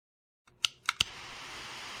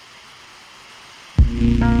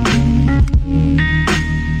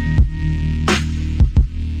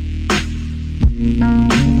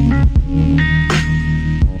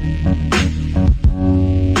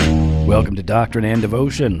Welcome to Doctrine and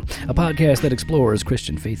Devotion, a podcast that explores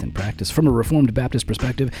Christian faith and practice from a Reformed Baptist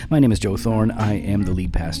perspective. My name is Joe Thorne. I am the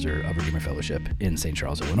lead pastor of Redeemer Fellowship in St.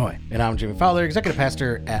 Charles, Illinois. And I'm Jimmy Fowler, executive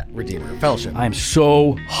pastor at Redeemer Fellowship. I'm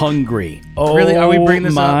so hungry. Oh, really? Are we bringing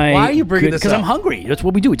this up? Why are you bringing this up? Because I'm hungry. That's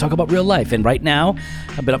what we do. We talk about real life. And right now,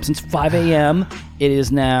 I've been up since 5 a.m. It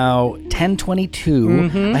is now 10:22.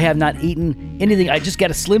 Mm-hmm. I have not eaten anything. I just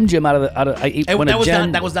got a Slim Jim out of I ate one of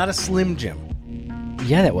Jen. That was not a Slim Jim.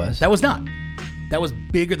 Yeah, that was. That was not. That was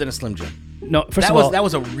bigger than a Slim Jim. No, first of all, that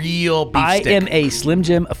was a real beef I stick. am a Slim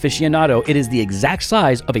Jim aficionado. It is the exact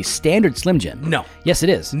size of a standard Slim Jim. No. Yes, it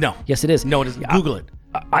is. No. Yes, it is. No, it isn't. Google it.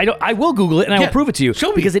 I will Google it and I will prove it to you. Show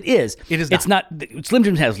me. Because it is. It is not. It's not. Slim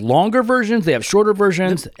Jim has longer versions. They have shorter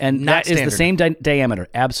versions, and not that is the same standard. diameter.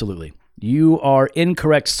 Absolutely. You are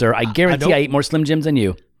incorrect, sir. I guarantee I ate more Slim Jims than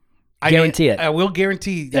you. Guarantee it. I will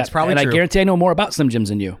guarantee that's probably true. true. And I guarantee I know more about Slim Jims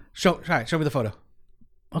than you. Show me the photo.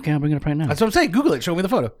 Okay, I'll bring it up right now. That's what I'm saying. Google it. Show me the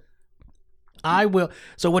photo. I will.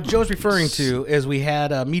 So what Joe's referring to is we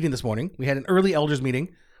had a meeting this morning. We had an early elders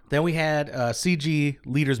meeting. Then we had a CG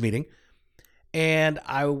leaders meeting. And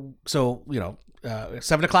 7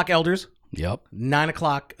 o'clock elders. Yep. 9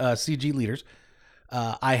 o'clock CG leaders.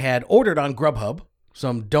 I had ordered on Grubhub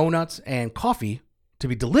some donuts and coffee to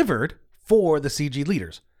be delivered for the CG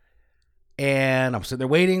leaders. And I'm sitting there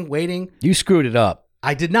waiting. You screwed it up.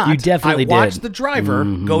 I did not. You definitely did. I watched the driver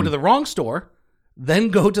go to the wrong store, then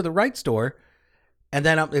go to the right store, and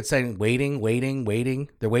then it's saying waiting.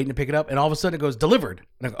 They're waiting to pick it up, and all of a sudden it goes delivered.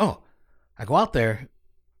 And I go, oh. I go out there,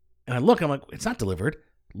 and I look, and I'm like, it's not delivered.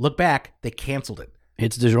 Look back, they canceled it.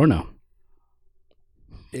 It's DiGiorno.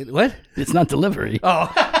 What? It's not delivery.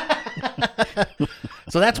 Oh.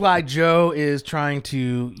 So that's why Joe is trying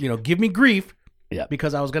to, give me grief. Yeah.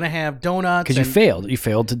 Because I was going to have donuts. Because you failed. You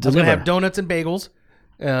failed to deliver. I was going to have donuts and bagels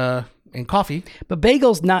and coffee. But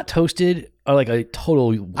bagels not toasted are like a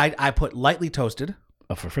total... I put lightly toasted.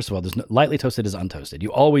 Oh, first of all, lightly toasted is untoasted.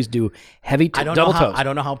 You always do heavy double toast. I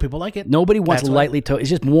don't know how people like it. Nobody wants lightly toasted. It's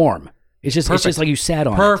just warm. It's just like you sat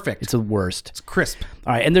on it. Perfect. It's the worst. It's crisp.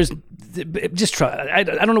 All right, and there's... Just try. I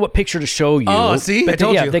don't know what picture to show you. Oh, see? I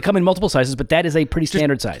told you. They come in multiple sizes, but that is a pretty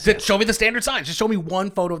standard size. Show me the standard size. Just show me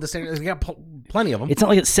one photo of the standard. You got plenty of them. It's not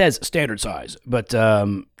like it says standard size, but...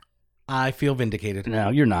 I feel vindicated. No,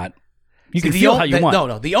 you're not. You can feel how you want.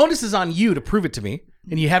 No. The onus is on you to prove it to me,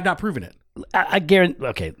 and you have not proven it. I guarantee.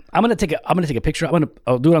 Okay, I'm gonna take a picture.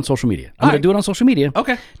 I'll do it on social media. I'm gonna do it on social media.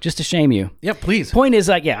 Okay, just to shame you. Yeah, please. Point is,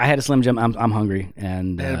 I had a Slim Jim. I'm hungry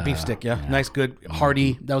and a beef stick. Yeah, nice, good,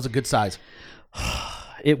 hearty. That was a good size.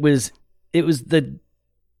 It was the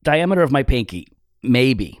diameter of my pinky,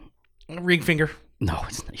 maybe. Ring finger. No,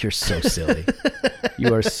 it's not. You're so silly.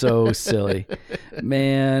 You are so silly,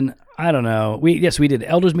 man. I don't know. We did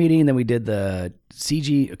elders meeting, then we did the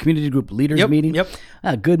CG community group leaders meeting. Yep.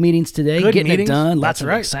 Good meetings today. Good Getting meetings. it done. Lots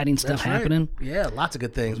That's of exciting stuff happening. Yeah, lots of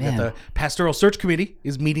good things. Man. We got the pastoral search committee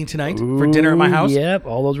is meeting tonight for dinner at my house. Yep.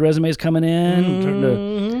 All those resumes coming in.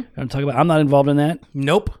 Mm-hmm. Trying to talk about. I'm not involved in that.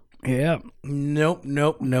 Nope. Yeah. Nope.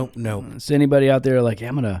 So anybody out there like,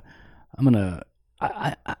 I'm gonna.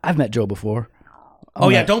 I've met Joe before.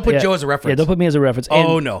 Don't put Joe as a reference. Yeah, don't put me as a reference.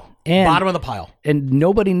 No. And, bottom of the pile. And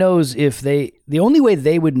nobody knows if the only way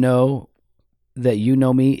they would know that you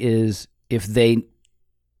know me is if they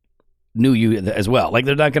knew you as well. Like,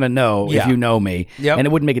 they're not going to know if you know me. Yep. And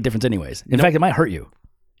it wouldn't make a difference anyways. In fact, it might hurt you.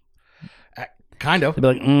 Kind of. They'd be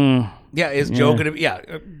like, Yeah, is Joe going to be... Yeah,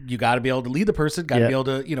 you got to be able to lead the person, got to be able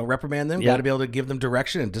to, reprimand them, got to be able to give them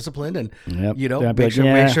direction and discipline and,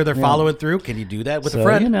 make sure they're following through. Can you do that with a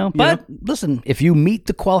friend? But listen, if you meet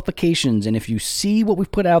the qualifications and if you see what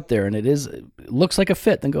we've put out there and it looks like a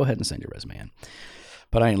fit, then go ahead and send your resume in.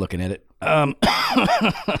 But I ain't looking at it. Well,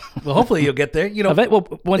 hopefully you'll get there.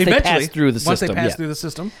 Once they pass through the system. Once they pass through the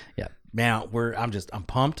system. Yeah. Man, I'm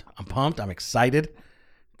pumped. I'm excited.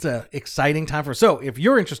 It's an exciting time for us. So if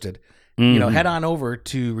you're interested, head on over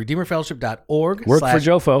to redeemerfellowship.org. Work for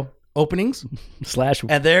Jofo. Openings. /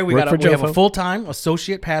 And there we have a full-time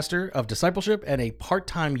associate pastor of discipleship and a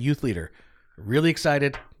part-time youth leader. Really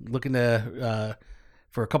excited. Looking to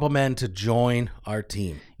for a couple men to join our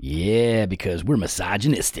team. Yeah, because we're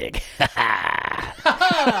misogynistic.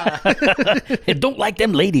 Don't like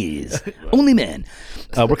them ladies. Only men.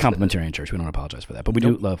 We're complimentarian church. We don't apologize for that, but we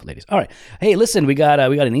do love ladies. All right. Hey, listen, we got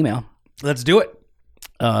an email. Let's do it.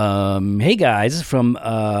 Hey guys, from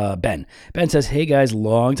Ben. Ben says, "Hey guys,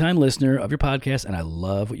 longtime listener of your podcast, and I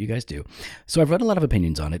love what you guys do. So I've read a lot of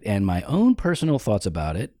opinions on it and my own personal thoughts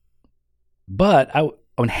about it. But I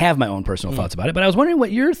would have my own personal thoughts about it. But I was wondering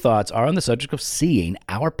what your thoughts are on the subject of seeing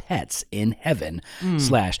our pets in heaven /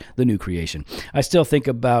 the new creation. I still think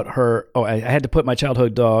about her. Oh, I had to put my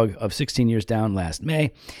childhood dog of 16 years down last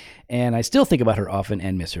May. And I still think about her often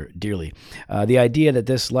and miss her dearly. The idea that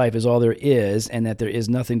this life is all there is and that there is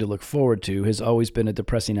nothing to look forward to has always been a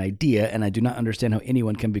depressing idea, and I do not understand how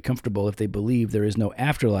anyone can be comfortable if they believe there is no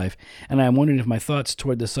afterlife. And I'm wondering if my thoughts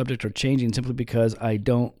toward the subject are changing simply because I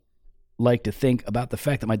don't like to think about the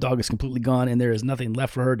fact that my dog is completely gone and there is nothing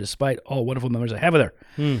left for her despite all wonderful memories I have with her.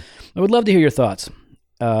 I would love to hear your thoughts,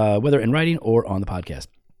 whether in writing or on the podcast.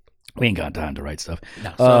 We ain't got time to write stuff.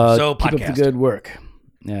 No, keep podcast. up the good work.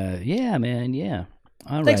 Yeah, man. Yeah.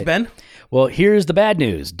 All Thanks, right. Ben. Well, here's the bad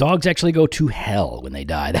news. Dogs actually go to hell when they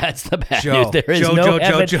die. That's the bad news. There is no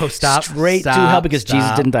heaven. Stop. Straight to hell because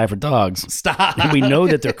Jesus didn't die for dogs. Stop. And we know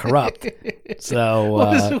that they're corrupt.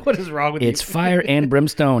 So what is wrong with it's you? fire and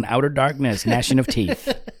brimstone, outer darkness, gnashing of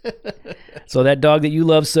teeth. So that dog that you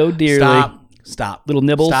love so dearly. Stop. Little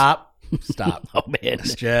Nibbles. Stop. Oh, man.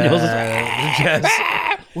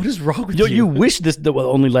 What is wrong with You, you? you wish this the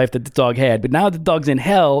only life that the dog had, but now the dog's in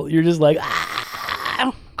hell. You're just like,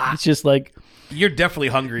 It's just like, You're definitely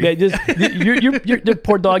hungry. yeah, just you're the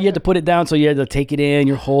poor dog. You had to put it down, so you had to take it in.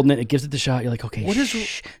 You're holding it. It gives it the shot. You're like, okay, What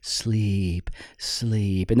is- sleep,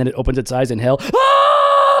 and then it opens its eyes in hell.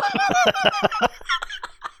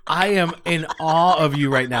 I am in awe of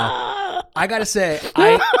you right now. I gotta say,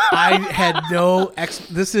 I had no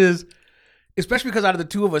This is, especially because out of the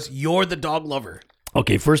two of us, you're the dog lover.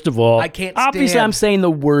 Okay, first of all, I can't obviously, stand- I'm saying the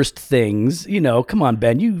worst things. Come on,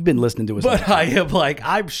 Ben. You've been listening to us. But I am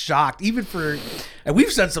I'm shocked, even for, and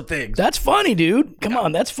we've said some things. That's funny, dude. Come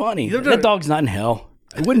on, that's funny. don't- That dog's not in hell.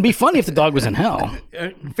 It wouldn't be funny if the dog was in hell.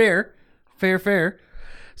 Fair.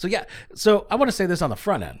 So yeah, I want to say this on the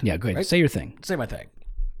front end. Yeah, go ahead. Right? Say your thing. Say my thing.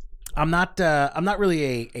 I'm not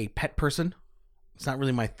really a pet person. It's not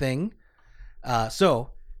really my thing.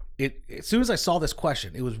 So as soon as I saw this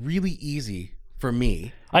question, it was really easy for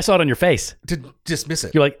me I saw it on your face. to dismiss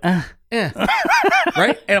it. You're like,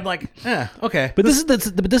 Right? And I'm like, okay. But this is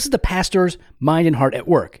the pastor's mind and heart at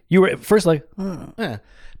work. You were at first like,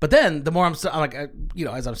 But then the more I'm like,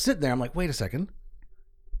 as I'm sitting there, I'm like, wait a second.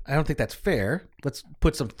 I don't think that's fair. Let's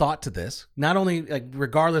put some thought to this. Not only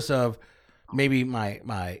regardless of maybe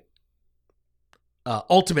my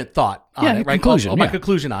ultimate thought on Yeah, it, right? conclusion, My yeah.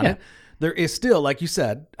 conclusion on Yeah. it. There is still, like you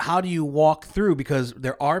said, how do you walk through? Because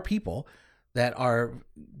there are people that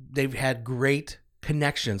they've had great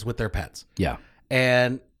connections with their pets. yeah.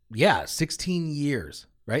 And 16 years,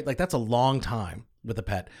 right? Like that's a long time with a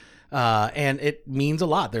pet. And it means a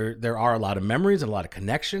lot. There are a lot of memories and a lot of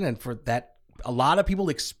connection. And for that, a lot of people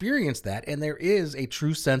experience that. And there is a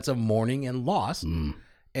true sense of mourning and loss.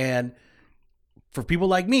 And for people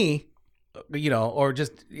like me, or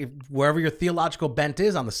just wherever your theological bent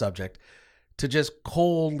is on the subject, to just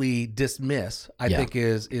coldly dismiss, I think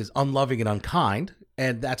is unloving and unkind.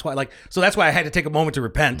 And that's why, that's why I had to take a moment to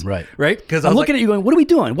repent. Right. Right. Because I'm looking at you going, what are we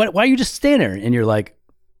doing? Why are you just standing there? And you're like,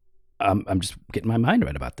 I'm just getting my mind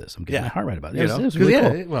right about this. I'm getting my heart right about this. It was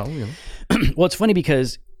really cool. Well, it's funny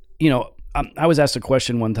because, I was asked a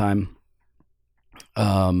question one time.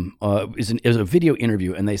 It was a video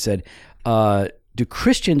interview, and they said, do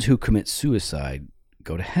Christians who commit suicide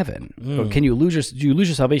go to heaven? Or do you lose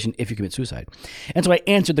your salvation if you commit suicide? And so I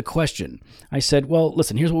answered the question. I said, well,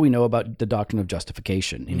 listen, here's what we know about the doctrine of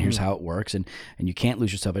justification, and here's how it works, and you can't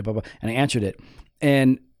lose your salvation, blah, blah. And I answered it.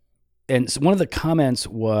 And so one of the comments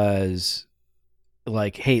was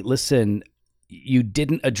like, hey, listen, you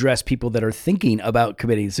didn't address people that are thinking about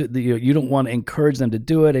committing. So you don't want to encourage them to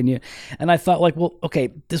do it. And I thought like, well, okay,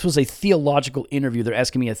 this was a theological interview. They're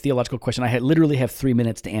asking me a theological question. I literally have 3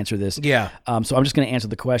 minutes to answer this. Yeah. So I'm just going to answer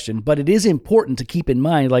the question. But it is important to keep in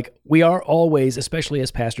mind, like we are always, especially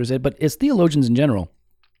as pastors, but as theologians in general,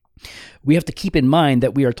 we have to keep in mind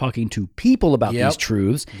that we are talking to people about these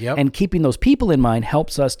truths, and keeping those people in mind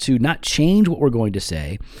helps us to not change what we're going to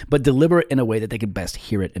say, but deliver it in a way that they can best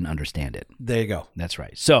hear it and understand it. There you go. That's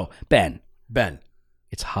right. So, Ben, Ben.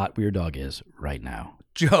 it's hot where your dog is right now.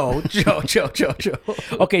 Joe.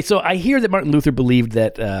 Okay, so I hear that Martin Luther believed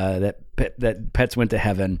that pets went to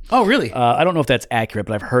heaven. Oh, really? I don't know if that's accurate,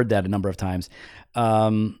 but I've heard that a number of times.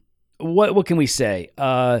 What can we say?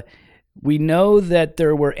 We know that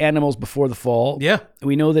there were animals before the fall. Yeah.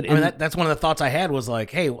 We know that. That's one of the thoughts I had was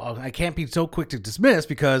like, hey, well, I can't be so quick to dismiss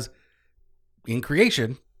because in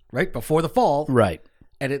creation, right before the fall, right.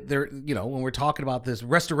 And when we're talking about this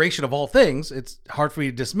restoration of all things, it's hard for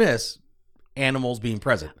you to dismiss animals being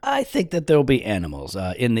present. I think that there will be animals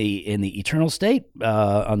in the eternal state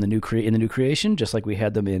in the new creation, just like we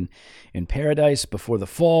had them in paradise before the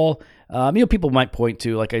fall. People might point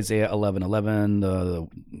to like Isaiah 11:11,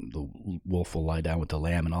 the wolf will lie down with the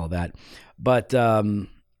lamb and all of that, but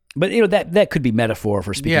that could be metaphor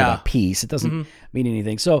for speaking about peace. It doesn't mean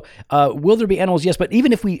anything. So will there be animals? Yes, but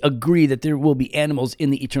even if we agree that there will be animals in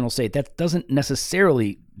the eternal state, that doesn't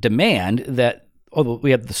necessarily demand that. Although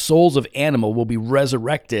we have the souls of animal will be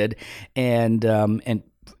resurrected and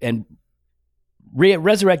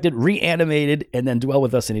resurrected, reanimated, and then dwell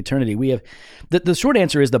with us in eternity. We have the short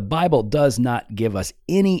answer is the Bible does not give us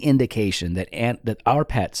any indication that our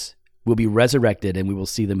pets will be resurrected and we will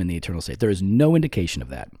see them in the eternal state. There is no indication of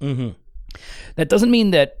that. Mm-hmm. That doesn't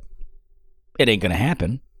mean that it ain't going to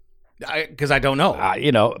happen. Because I don't know.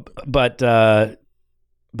 But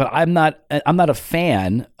I'm not a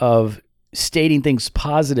fan of stating things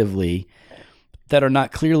positively that are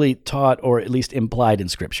not clearly taught or at least implied in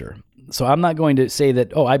Scripture. So I'm not going to say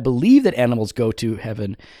that, I believe that animals go to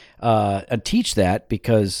heaven and teach that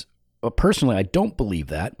because personally I don't believe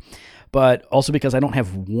that, but also because I don't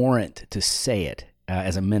have warrant to say it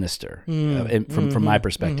as a minister from my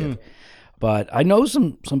perspective. But I know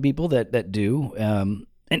some people that do.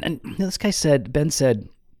 And this guy Ben said,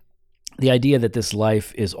 the idea that this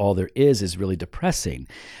life is all there is really depressing.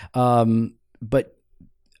 But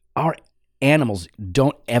our animals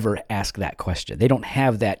don't ever ask that question. They don't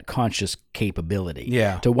have that conscious capability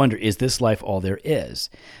to wonder, is this life all there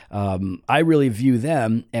is? I really view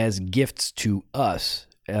them as gifts to us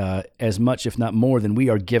as much, if not more, than we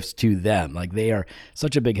are gifts to them. Like they are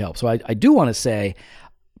such a big help. So I do want to say,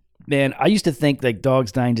 man, I used to think like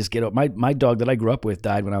dogs dying just get up. My dog that I grew up with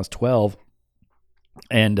died when I was 12.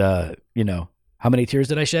 And, how many tears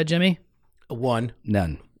did I shed, Jimmy? One.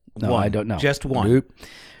 None. No, one. I don't know. Just one. Nope.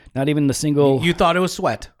 Not even the single. You thought it was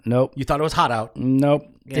sweat. Nope. You thought it was hot out. Nope.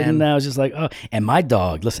 Didn't. I was just like, oh. And my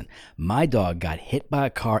dog got hit by a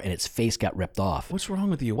car and its face got ripped off. What's wrong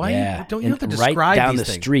with you? Why don't you have to describe right down the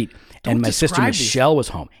things. Street? Don't and my sister these. Michelle was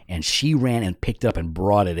home, and she ran and picked up and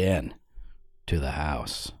brought it in to the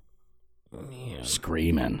house,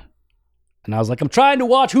 screaming. And I was like, I'm trying to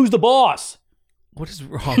watch Who's the Boss. What is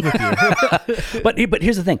wrong with you? But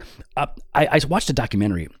here's the thing. I watched a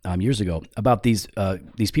documentary years ago about these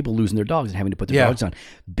people losing their dogs and having to put their dogs down.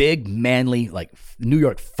 Big, manly, like New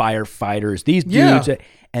York firefighters. These dudes,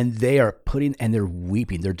 and they're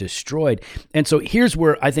weeping. They're destroyed. And so here's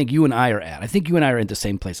where I think you and I are at. I think you and I are in the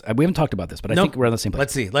same place. We haven't talked about this, but I think we're in the same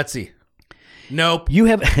place. Let's see. Nope. You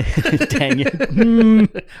have. Dang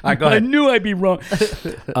it. All right, go ahead. I knew I'd be wrong.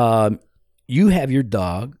 You have your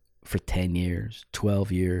dog for 10 years,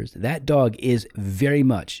 12 years. That dog is very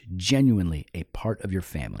much, genuinely a part of your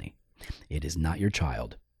family. It is not your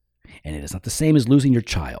child. And it is not the same as losing your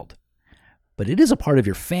child. But it is a part of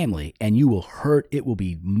your family, and you will hurt. It will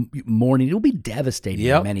be mourning. It will be devastating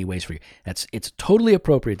in many ways for you. It's totally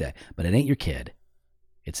appropriate that, but it ain't your kid.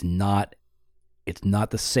 It's not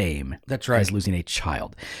the same. That's right. As losing a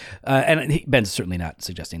child. And Ben's certainly not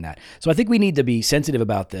suggesting that. So I think we need to be sensitive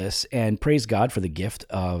about this and praise God for the gift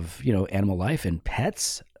of, animal life and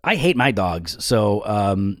pets. I hate my dogs. So,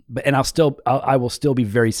 I will still be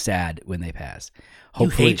very sad when they pass.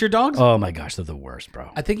 Hopefully. You hate your dogs? Oh my gosh, they're the worst, bro.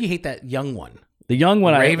 I think you hate that young one. The young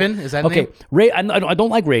one. Raven? Is that okay? name? I don't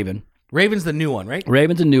like Raven. Raven's the new one, right?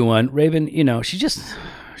 Raven's a new one. Raven, she's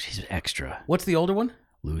extra. What's the older one?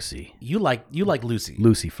 Lucy. You like Lucy.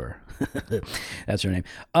 Lucifer. That's her name.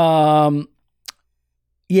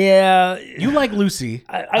 Yeah. You like Lucy.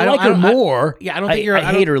 I like her more. I don't think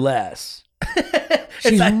I hate her less.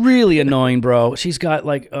 She's really annoying, bro. She's got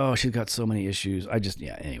she's got so many issues.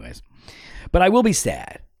 Anyways. But I will be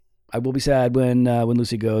sad. I will be sad when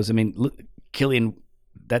Lucy goes. I mean, Killian,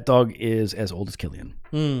 that dog is as old as Killian.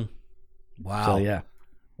 Wow. So, yeah.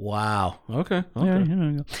 Wow. Okay.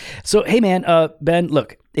 Yeah. So, hey, man, Ben,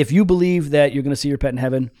 look, if you believe that you're going to see your pet in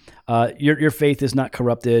heaven, your faith is not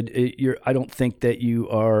corrupted. I don't think that you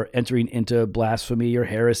are entering into blasphemy or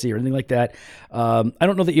heresy or anything like that. I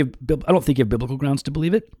don't think you have biblical grounds to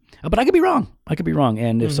believe it, but I could be wrong.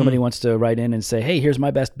 And if somebody wants to write in and say, hey, here's my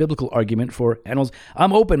best biblical argument for animals,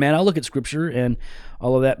 I'm open, man. I'll look at scripture and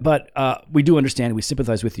all of that. But we do understand. We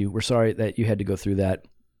sympathize with you. We're sorry that you had to go through that.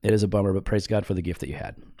 It is a bummer, but praise God for the gift that you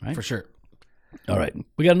had. Right? For sure. All right.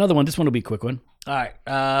 We got another one. This one will be a quick one. All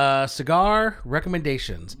right. Cigar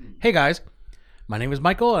recommendations. Hey, guys. My name is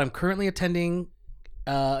Michael, and I'm currently attending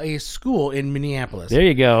a school in Minneapolis. There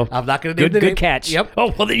you go. I'm not going to do Good catch. Yep.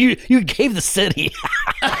 Oh, well, you gave the city.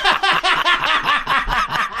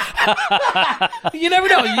 You never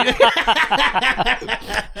know.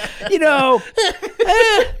 You know,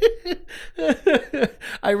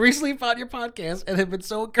 I recently found your podcast and have been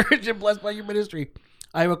so encouraged and blessed by your ministry.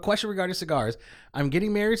 I have a question regarding cigars. I'm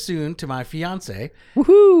getting married soon to my fiance,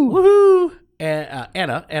 woohoo.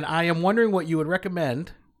 Anna, and I am wondering what you would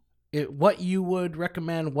recommend. What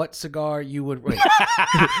cigar you would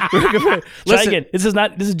recommend. Try again. This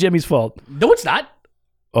is Jimmy's fault. No, it's not.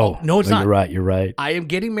 Oh, no, it's not. You're right. I am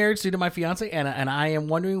getting married soon to my fiance, Anna, and I am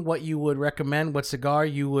wondering what you would recommend, what cigar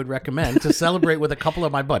you would recommend to celebrate with a couple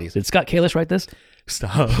of my buddies. Did Scott Kalish write this?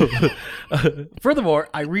 Stop. Furthermore,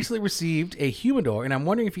 I recently received a humidor, and I'm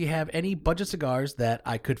wondering if you have any budget cigars that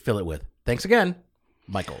I could fill it with. Thanks again,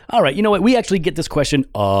 Michael. All right. You know what? We actually get this question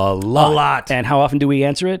a lot. And how often do we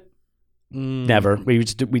answer it? Never. We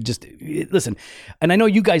just listen. And I know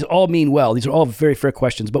you guys all mean well. These are all very fair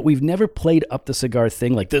questions, but we've never played up the cigar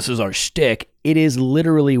thing like this is our shtick. It is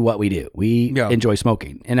literally what we do. We enjoy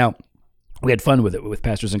smoking. And now we had fun with it with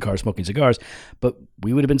Pastors in Cars smoking cigars, but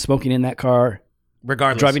we would have been smoking in that car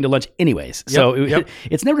regardless, driving to lunch anyways. So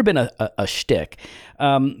it's never been a shtick.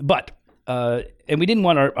 But and we didn't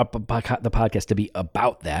want the podcast to be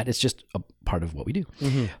about that. It's just a part of what we do.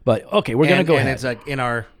 Mm-hmm. But okay, we're gonna go ahead. And it's like in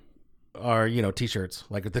our t-shirts,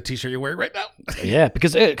 like the t-shirt you're wearing right now. Yeah,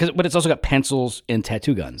 because but it's also got pencils and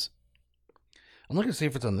tattoo guns. I'm looking to see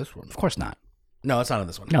if it's on this one. Of course not. No, it's not on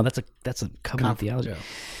this one. No, that's a covenant theology. Yeah.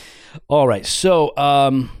 All right, so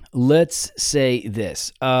let's say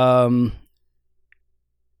this.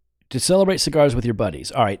 To celebrate cigars with your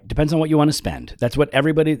buddies. All right, depends on what you want to spend. That's what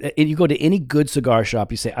everybody. You go to any good cigar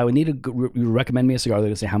shop. You say, "I would need you recommend me a cigar." They're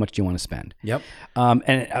gonna say, "How much do you want to spend?" Yep.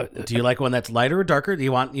 And do you like one that's lighter or darker? Do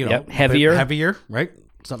you want heavier, right?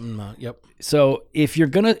 Something. Yep. So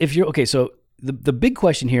so the big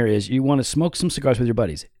question here is, you want to smoke some cigars with your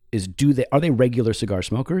buddies. Are they regular cigar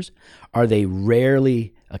smokers? Are they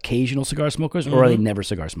rarely occasional cigar smokers, or are they never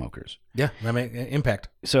cigar smokers? Yeah, that may impact.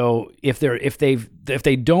 So if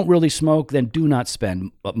they don't really smoke, then do not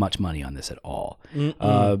spend much money on this at all.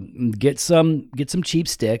 Get some cheap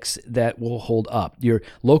sticks that will hold up. Your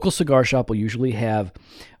local cigar shop will usually have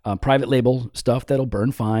private label stuff that'll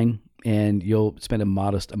burn fine, and you'll spend a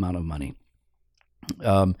modest amount of money.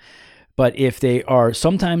 But if they are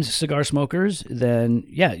sometimes cigar smokers, then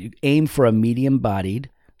you aim for a medium-bodied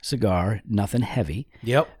cigar, nothing heavy.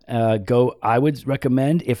 Yep. I would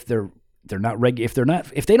recommend if they're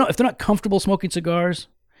not comfortable smoking cigars,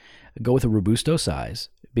 go with a Robusto size,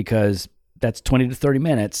 because that's 20 to 30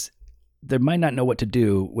 minutes. They might not know what to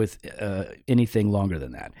do with anything longer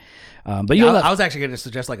than that. But I was actually going to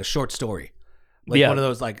suggest like a short story. Like one of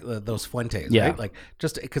those, like those Fuentes, right? Like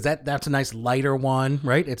just because that's a nice lighter one,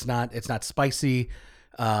 right? It's not spicy.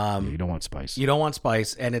 You don't want spice. You don't want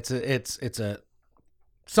spice, and it's a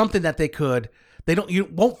something that you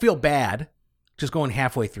won't feel bad just going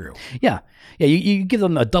halfway through. Yeah. You give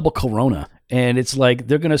them a double Corona, and it's like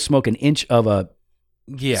they're gonna smoke an inch of a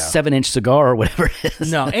 7-inch cigar or whatever it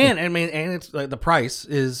is. No, and it's the price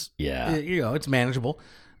is it's manageable.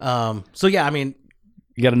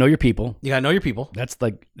 You got to know your people. That's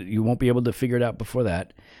like, you won't be able to figure it out before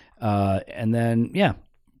that. And then,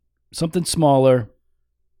 something smaller,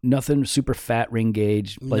 nothing super fat ring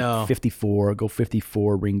gauge, like 54, go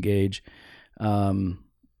 54 ring gauge.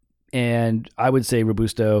 And I would say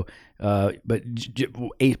Robusto, but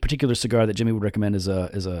a particular cigar that Jimmy would recommend is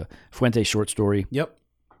a Fuente short story. Yep.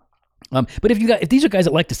 But if these are guys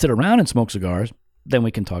that like to sit around and smoke cigars, then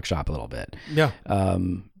we can talk shop a little bit. Yeah.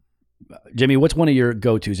 Jimmy, what's one of your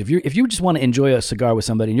go-tos? If you just want to enjoy a cigar with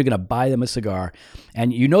somebody and you're going to buy them a cigar,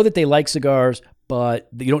 and you know that they like cigars, but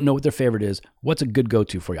you don't know what their favorite is, what's a good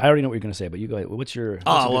go-to for you? I already know what you're going to say, but you go ahead. What's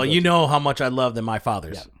well, you know how much I love the My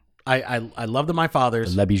Fathers. Yeah. I love the My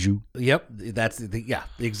Fathers. Le Bijou. Yep, that's the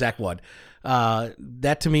exact one.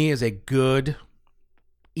 That to me is a good,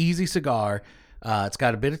 easy cigar. It's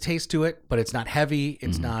got a bit of taste to it, but it's not heavy.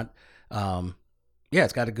 It's not.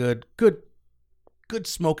 It's got a good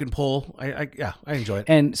smoke and pull. I enjoy it.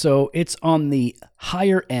 And so it's on the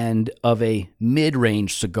higher end of a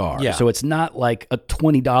mid-range cigar. Yeah. So it's not like a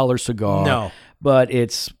 $20 cigar. No. But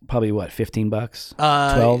it's probably what, $15?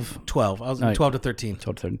 12? 12. I was 12 to 13.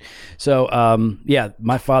 12 to 13. So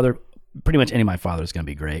my father, pretty much any of My Father is going to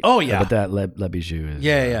be great. Oh yeah. But that Le Bijou is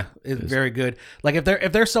it's very good. Like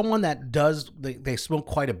if there's someone that they smoke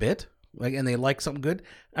quite a bit, like, and they like something good.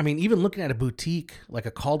 I mean, even looking at a boutique like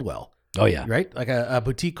a Caldwell. Oh yeah, right. Like a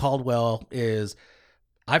boutique Caldwell is,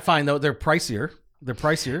 I find though they're pricier.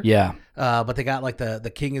 Yeah. But they got like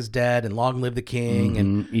the King is Dead and Long Live the King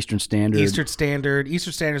and Eastern Standard. Eastern Standard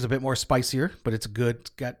is a bit more spicier, but it's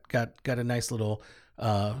good. It's got a nice little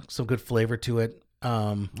some good flavor to it.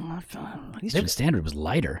 Eastern Standard was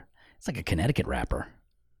lighter. It's like a Connecticut wrapper.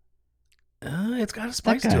 It's got a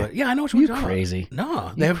spice guy. to it. Yeah, I know what You you're talking crazy. about. No,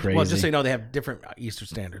 You they have. Well, crazy. just so you know, they have different Eastern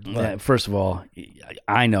standards. But First of all,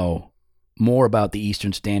 I know more about the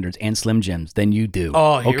Eastern Standards and Slim Jims than you do.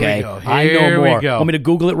 Oh, here we okay? go. I know Here we more. go. Want me to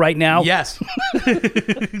Google it right now? yes,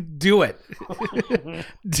 do it,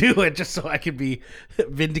 do it, just so I can be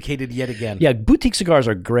vindicated yet again. Yeah, boutique cigars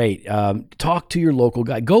are great. Talk to your local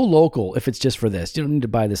guy. Go local if it's just for this. You don't need to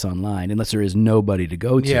buy this online unless there is nobody to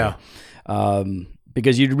go to. Yeah.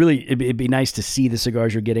 Because it'd be nice to see the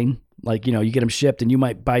cigars you're getting. Like, you get them shipped and you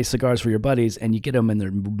might buy cigars for your buddies and you get them and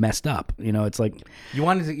they're messed up. It's like, You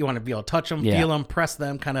want to be able to touch them, Yeah. feel them, press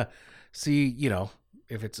them, kind of see,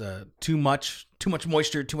 if it's too much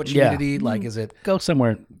moisture, too much Yeah. humidity. Like, is it? go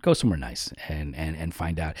somewhere nice and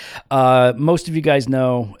find out. Most of you guys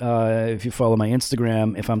know, if you follow my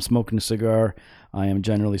Instagram, if I'm smoking a cigar, I am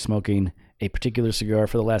generally smoking a particular cigar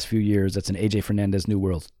for the last few years. That's an AJ Fernandez New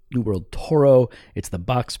World Toro. It's the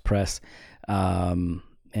box press.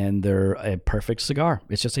 And they're a perfect cigar.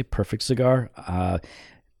 It's just a perfect cigar.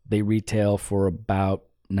 They retail for about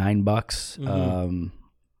 $9. Mm-hmm.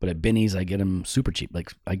 But at Binny's, I get them super cheap.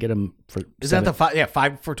 Like I get them for Is that the 5? Yeah,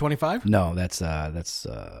 5 for 25. No, that's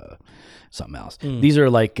something else. These are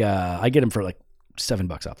like I get them for like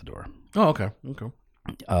 $7 out the door. Oh, okay.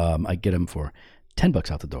 I get them for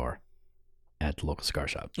 $10 out the door at the local cigar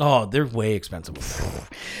shop. Oh, they're way expensive.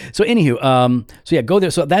 So anywho, so yeah, go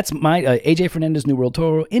there. So that's my AJ Fernandez New World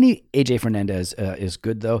Toro. Any AJ Fernandez is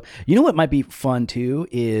good though. You know what might be fun too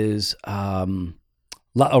is La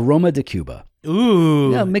Aroma de Cuba.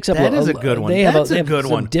 Ooh, Yeah, mix up. That is a good one. They That's have a good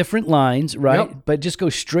some one. different lines, right? Yep. But just go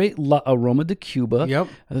straight La Aroma de Cuba.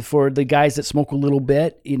 Yep. For the guys that smoke a little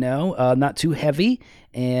bit, not too heavy,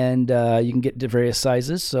 and you can get to various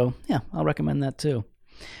sizes. So yeah, I'll recommend that too.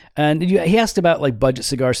 And he asked about like budget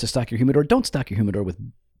cigars to stock your humidor. Don't stock your humidor with.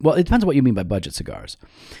 Well, it depends on what you mean by budget cigars,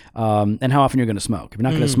 and how often you're going to smoke. If you're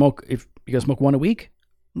not going to smoke, if you're going to smoke one a week,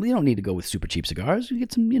 well, you don't need to go with super cheap cigars. You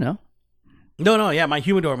get some, No, yeah. My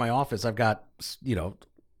humidor in my office, I've got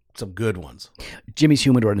some good ones. Jimmy's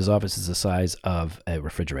humidor in his office is the size of a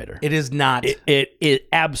refrigerator. It is not. It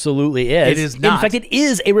absolutely is. It is not. In fact, it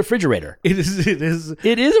is a refrigerator. It is. It is a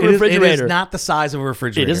refrigerator. It is not the size of a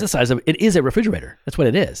refrigerator. It is the size of. It is a refrigerator. That's what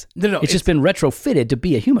it is. No, it's just been retrofitted to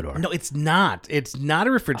be a humidor. No, it's not. It's not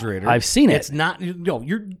a refrigerator. I've seen it. It's not. No,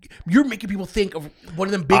 you're making people think of one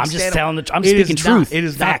of them big. I'm just stand-up- telling I'm It is speaking not- truth. It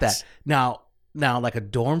is Facts. not that. Now, like a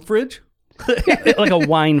dorm fridge. Like a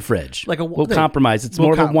wine fridge. We'll compromise. It's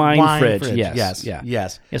more of a wine fridge. Yes. Yeah.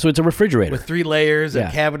 So it's a refrigerator. With 3 layers Yeah.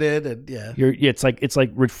 and cabinet and yeah. It's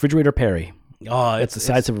like refrigerator Perry. Oh, It's the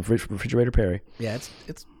size of a refrigerator Perry. Yeah,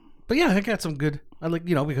 it's. But yeah, I got some good. I like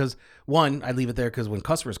because one, I leave it there because when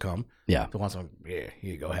customers come, Yeah. they want some. Yeah,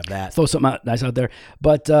 here you go, have that. Throw something nice out there.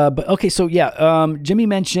 But okay, so yeah, Jimmy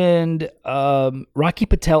mentioned Rocky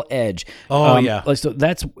Patel Edge. Oh, yeah. So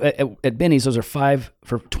that's at Benny's. Those are 5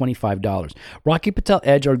 for $25. Rocky Patel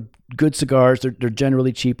Edge are good cigars. They're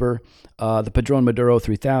generally cheaper. The Padron Maduro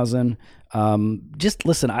 3000. Just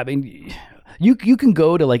listen. I mean. You can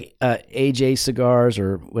go to like AJ Cigars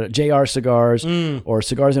or JR Cigars or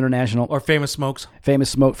Cigars International Or Famous Smokes.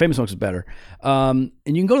 Famous Smokes is better. And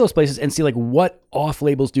you can go to those places and see like what off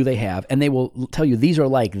labels do they have, and they will tell you these are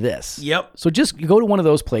like this. Yep. So just go to one of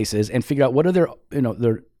those places and figure out what are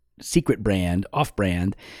their secret brand, off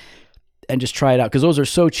brand, and just try it out because those are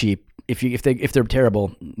so cheap. If they're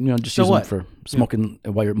terrible, just So use what? them for smoking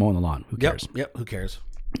while you're mowing the lawn. Who cares? Yep. Who cares?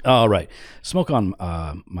 All right, smoke on,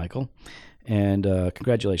 Michael, and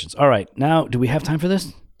congratulations. All right, now do we have time for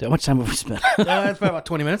this? How much time have we spent? It's about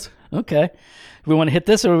 20 minutes. Okay. Do we want to hit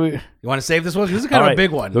this or You want to save this one? This is kind of a big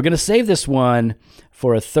one. We're going to save this one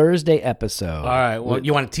for a Thursday episode. All right. Well,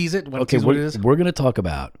 you want to tease it? Okay, Tease what it is? we're going to talk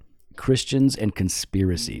about Christians and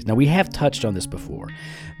conspiracies. Now, we have touched on this before,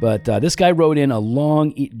 but this guy wrote in a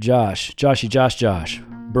long... Josh.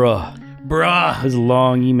 Bruh. This is a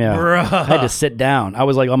long email. Bruh. I had to sit down. I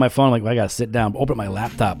was like on my phone, like I got to sit down, open my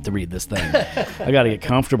laptop to read this thing. I got to get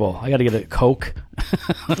comfortable. I got to get a Coke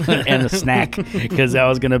and a snack because that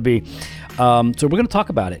was going to be. So we're going to talk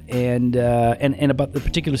about it and about the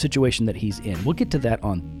particular situation that he's in. We'll get to that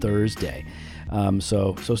on Thursday.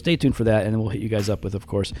 So stay tuned for that, and then we'll hit you guys up with, of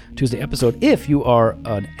course, Tuesday episode. If you are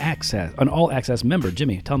an All Access member,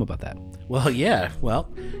 Jimmy, tell them about that. Well, yeah. Well,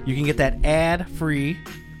 you can get that ad-free,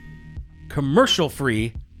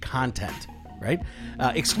 commercial-free content, right?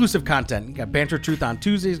 Exclusive content. You got Banter Truth on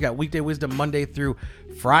Tuesdays, got Weekday Wisdom Monday through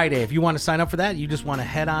Friday. If you want to sign up for that, you just want to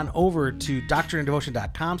head on over to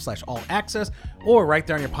doctrineanddevotion.com/all-access or right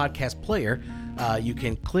there on your podcast player. you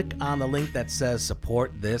can click on the link that says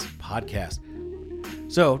support this podcast.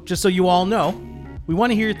 So just so you all know, we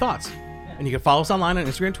want to hear your thoughts. And you can follow us online on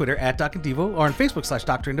Instagram and Twitter at Doc and Devo, or on Facebook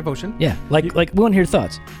 /Doctor and Devotion. Yeah, like we want to hear your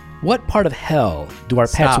thoughts. What part of hell do our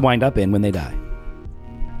pets wind up in when they die?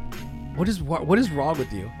 What is wrong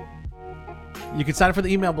with you? You can sign up for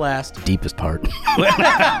the email blast. Deepest part. All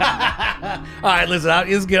right, listen,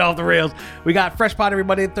 let's get off the rails. We got Fresh Pod every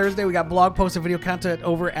Monday and Thursday. We got blog posts and video content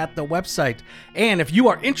over at the website. And if you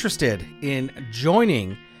are interested in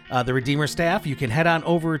joining the Redeemer staff, you can head on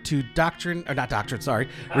over to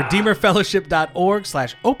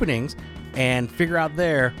redeemerfellowship.org/openings and figure out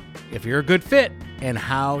there if you're a good fit and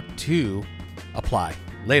how to apply.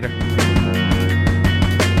 Later.